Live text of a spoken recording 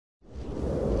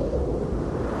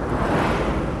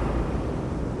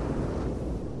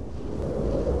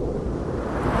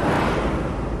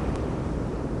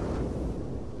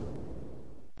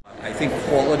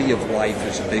quality of life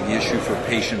is a big issue for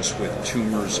patients with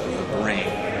tumors of the brain.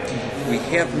 We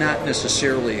have not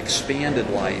necessarily expanded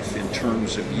life in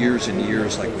terms of years and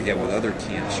years like we have with other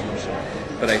cancers,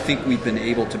 but I think we've been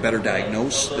able to better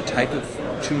diagnose the type of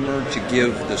tumor, to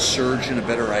give the surgeon a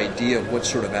better idea of what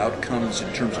sort of outcomes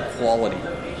in terms of quality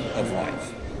of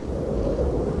life.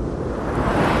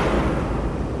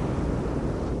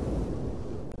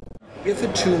 If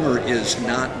a tumor is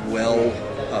not well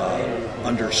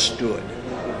understood,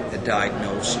 a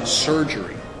diagnosis,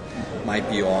 surgery might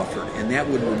be offered, and that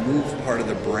would remove part of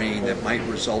the brain that might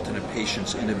result in a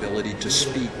patient's inability to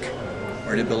speak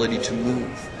or inability to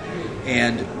move.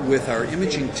 And with our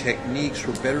imaging techniques,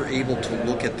 we're better able to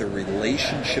look at the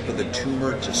relationship of the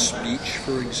tumor to speech,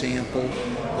 for example,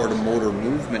 or to motor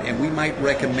movement, and we might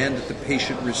recommend that the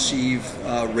patient receive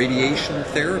radiation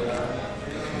therapy.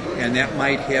 And that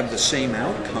might have the same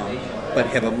outcome, but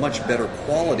have a much better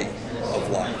quality of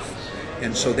life.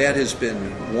 And so that has been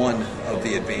one of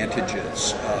the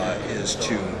advantages, is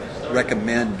to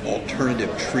recommend alternative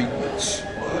treatments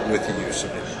with the use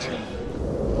of imaging.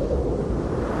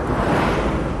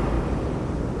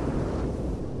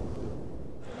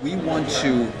 We want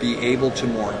to be able to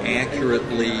more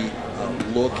accurately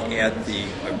look at the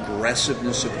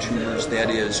aggressiveness of tumors, that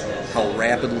is, how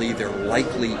rapidly they're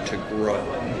likely to grow.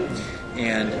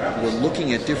 And we're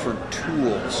looking at different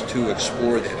tools to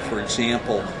explore that. For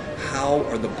example, how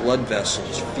are the blood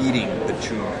vessels feeding the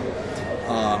tumor?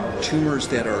 Tumors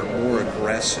that are more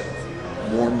aggressive,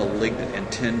 more malignant, and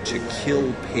tend to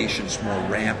kill patients more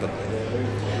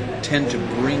rapidly, tend to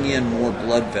bring in more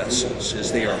blood vessels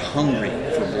as they are hungry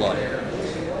for blood.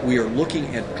 We are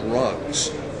looking at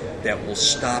drugs that will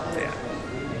stop that.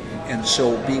 And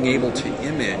so being able to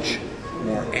image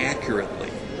more accurately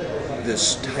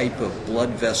this type of blood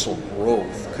vessel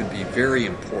growth could be very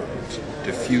important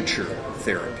to future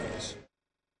therapies.